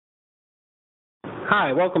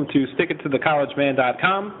Hi, welcome to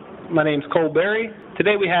StickItToTheCollegeMan.com. My name's Cole Berry.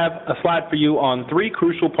 Today we have a slide for you on 3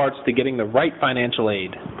 crucial parts to getting the right financial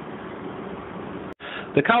aid.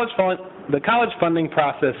 The college funding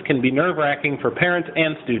process can be nerve-wracking for parents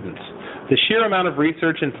and students. The sheer amount of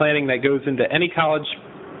research and planning that goes into any college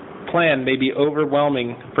plan may be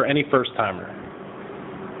overwhelming for any first-timer.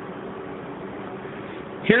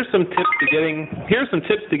 Here's some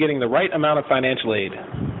tips to getting the right amount of financial aid.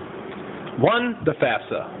 1. The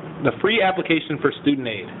FAFSA, the free application for student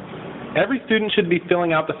aid. Every student should be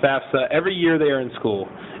filling out the FAFSA every year they are in school.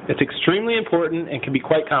 It's extremely important and can be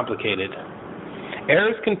quite complicated.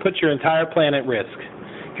 Errors can put your entire plan at risk.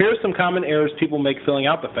 Here are some common errors people make filling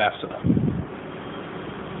out the FAFSA.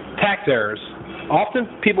 Tax errors. Often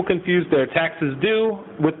people confuse their taxes due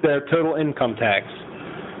with their total income tax.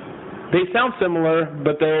 They sound similar,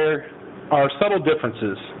 but there are subtle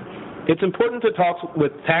differences. It's important to talk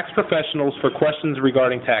with tax professionals for questions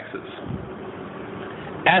regarding taxes.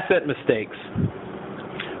 Asset mistakes.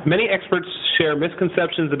 Many experts share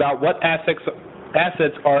misconceptions about what assets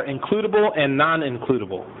are includable and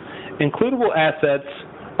non-includable. Includable assets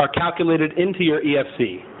are calculated into your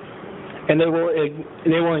EFC, and they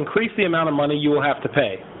will increase the amount of money you will have to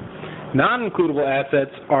pay. Non-includable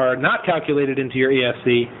assets are not calculated into your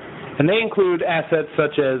EFC, and they include assets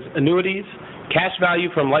such as annuities, cash value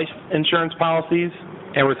from life insurance policies,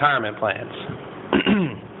 and retirement plans.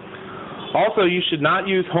 Also, you should not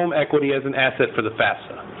use home equity as an asset for the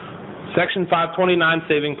FAFSA. Section 529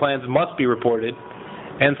 saving plans must be reported,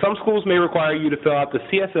 and some schools may require you to fill out the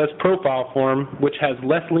CSS profile form, which has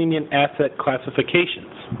less lenient asset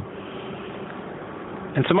classifications.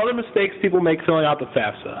 And some other mistakes people make filling out the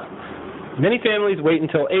FAFSA. Many families wait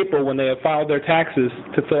until April when they have filed their taxes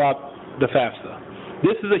to fill out the FAFSA.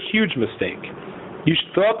 This is a huge mistake. You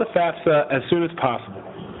should fill out the FAFSA as soon as possible.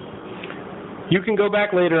 You can go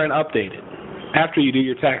back later and update it after you do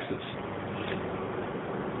your taxes.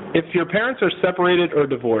 If your parents are separated or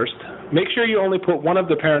divorced, make sure you only put one of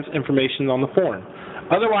the parents' information on the form.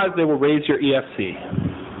 Otherwise, they will raise your EFC.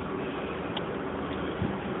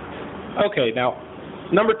 Okay, now,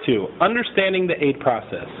 number 2, understanding the aid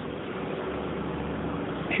process.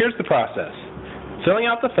 Here's the process. Filling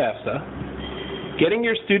out the FAFSA, getting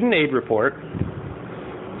your student aid report,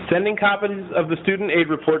 sending copies of the student aid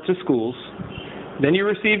report to schools, then you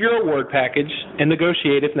receive your award package and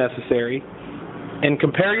negotiate if necessary, and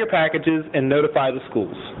compare your packages and notify the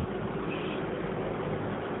schools.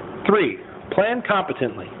 3. Plan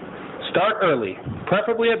competently. Start early,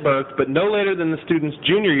 preferably at birth, but no later than the student's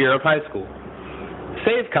junior year of high school.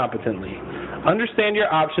 Save competently. Understand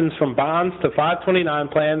your options from bonds to 529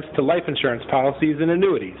 plans to life insurance policies and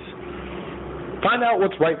annuities. Find out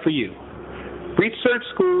what's right for you. Research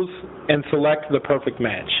schools and select the perfect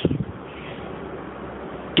match.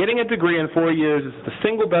 Getting a degree in 4 years is the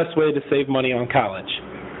single best way to save money on college.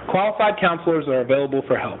 Qualified counselors are available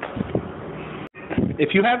for help.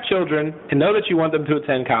 If you have children and know that you want them to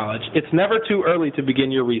attend college, it's never too early to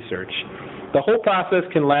begin your research. The whole process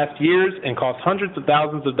can last years and cost hundreds of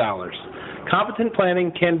thousands of dollars. Competent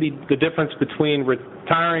planning can be the difference between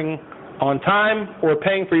retiring on time or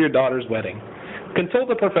paying for your daughter's wedding. Consult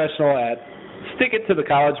a professional at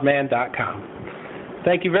StickItToTheCollegeMan.com.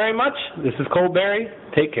 Thank you very much. This is Cole Berry.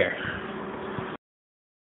 Take care.